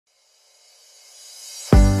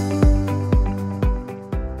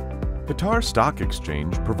Qatar Stock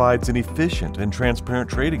Exchange provides an efficient and transparent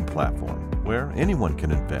trading platform where anyone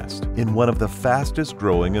can invest in one of the fastest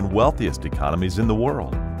growing and wealthiest economies in the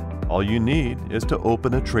world. All you need is to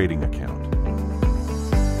open a trading account.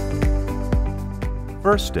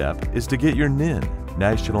 First step is to get your NIN,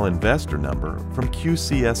 National Investor Number, from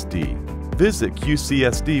QCSD. Visit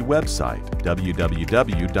QCSD website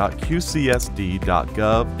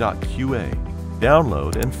www.qcsd.gov.qa.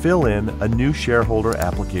 Download and fill in a new shareholder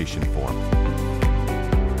application form.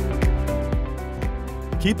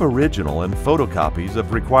 Keep original and photocopies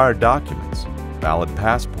of required documents, valid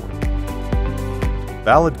passport,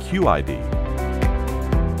 valid QID,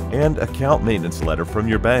 and account maintenance letter from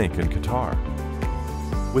your bank in Qatar.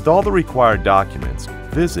 With all the required documents,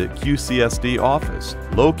 visit QCSD office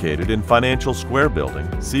located in Financial Square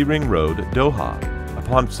Building, Sea Ring Road, Doha.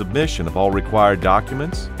 Upon submission of all required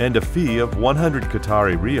documents and a fee of 100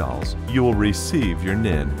 Qatari riyals, you will receive your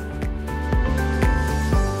NIN.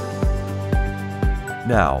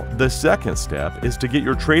 Now, the second step is to get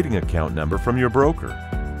your trading account number from your broker.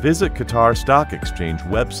 Visit Qatar Stock Exchange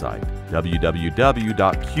website www.qe.com.qa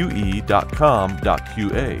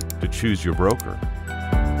to choose your broker.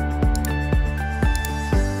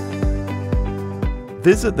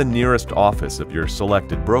 Visit the nearest office of your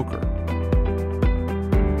selected broker.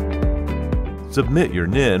 Submit your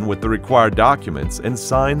NIN with the required documents and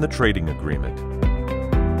sign the trading agreement.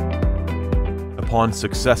 Upon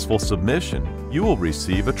successful submission, you will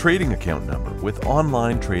receive a trading account number with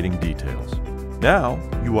online trading details. Now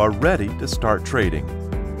you are ready to start trading.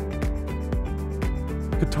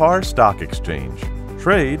 Qatar Stock Exchange.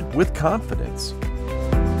 Trade with confidence.